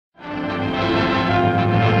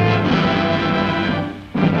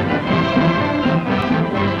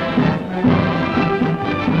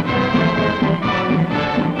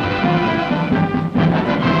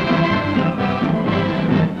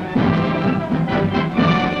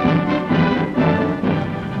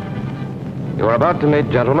about to meet,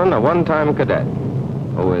 gentlemen, a one-time cadet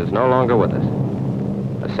who is no longer with us.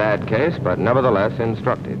 A sad case, but nevertheless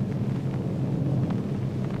instructive.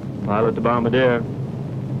 Pilot to Bombardier.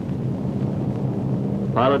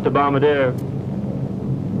 Pilot to Bombardier.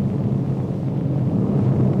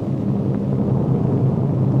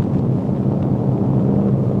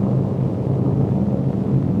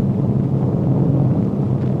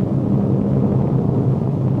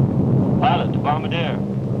 Pilot to Bombardier.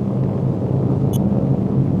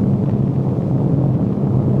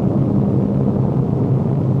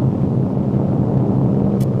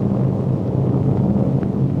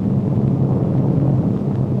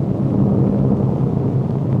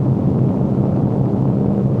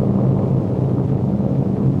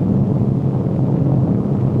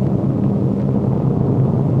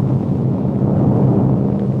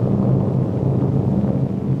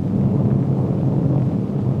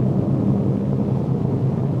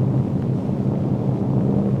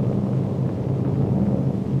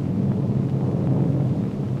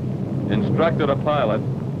 Instructor to pilot,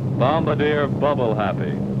 Bombardier Bubble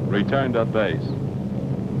Happy. Return to base.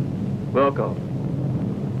 Wilco.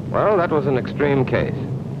 Well, that was an extreme case.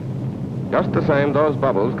 Just the same, those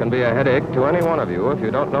bubbles can be a headache to any one of you if you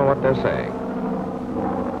don't know what they're saying.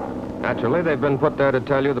 Naturally, they've been put there to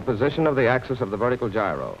tell you the position of the axis of the vertical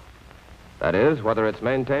gyro. That is, whether it's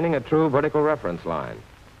maintaining a true vertical reference line,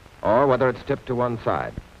 or whether it's tipped to one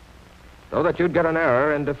side, so that you'd get an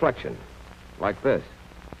error in deflection, like this.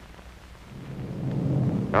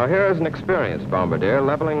 Now, here is an experienced bombardier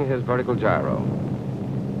leveling his vertical gyro.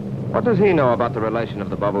 What does he know about the relation of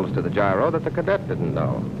the bubbles to the gyro that the cadet didn't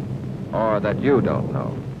know, or that you don't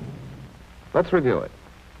know? Let's review it.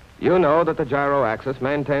 You know that the gyro axis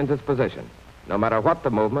maintains its position, no matter what the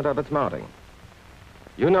movement of its mounting.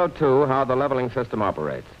 You know, too, how the leveling system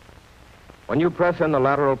operates. When you press in the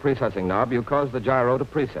lateral precessing knob, you cause the gyro to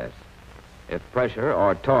precess. If pressure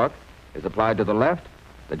or torque is applied to the left,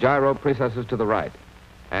 the gyro precesses to the right,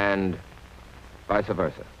 and vice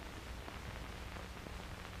versa.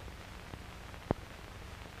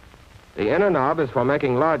 The inner knob is for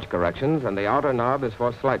making large corrections, and the outer knob is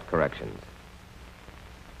for slight corrections.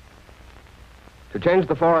 To change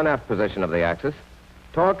the fore and aft position of the axis,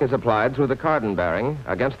 torque is applied through the cardan bearing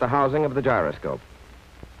against the housing of the gyroscope.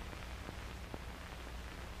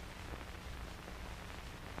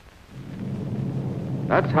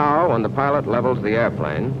 That's how, when the pilot levels the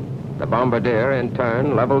airplane, the bombardier, in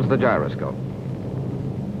turn, levels the gyroscope.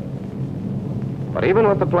 But even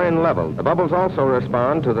with the plane leveled, the bubbles also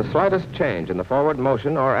respond to the slightest change in the forward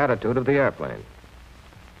motion or attitude of the airplane.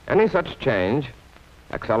 Any such change,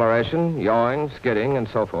 acceleration, yawing, skidding, and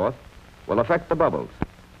so forth, will affect the bubbles.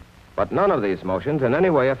 But none of these motions in any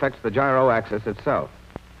way affects the gyro axis itself.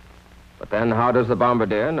 But then how does the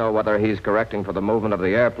bombardier know whether he's correcting for the movement of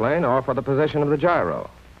the airplane or for the position of the gyro?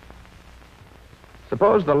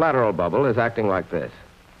 Suppose the lateral bubble is acting like this.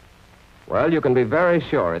 Well, you can be very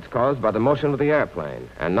sure it's caused by the motion of the airplane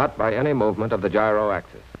and not by any movement of the gyro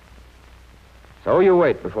axis. So you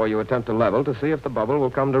wait before you attempt to level to see if the bubble will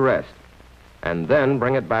come to rest, and then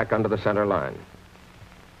bring it back under the center line.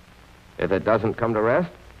 If it doesn't come to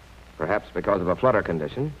rest, perhaps because of a flutter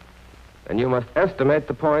condition, then you must estimate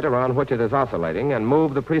the point around which it is oscillating and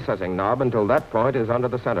move the precessing knob until that point is under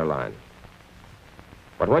the center line.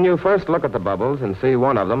 But when you first look at the bubbles and see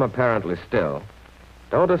one of them apparently still,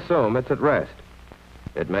 don't assume it's at rest.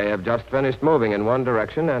 It may have just finished moving in one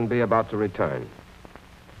direction and be about to return.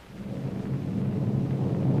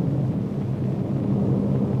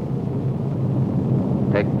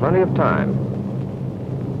 Take plenty of time.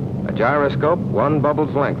 A gyroscope, one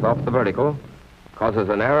bubble's length off the vertical, causes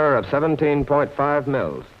an error of 17.5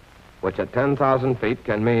 mils, which at 10,000 feet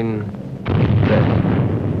can mean this.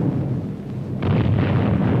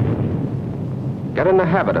 Get in the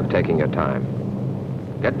habit of taking your time.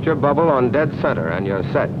 Get your bubble on dead center and you're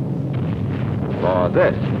set for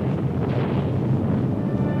this.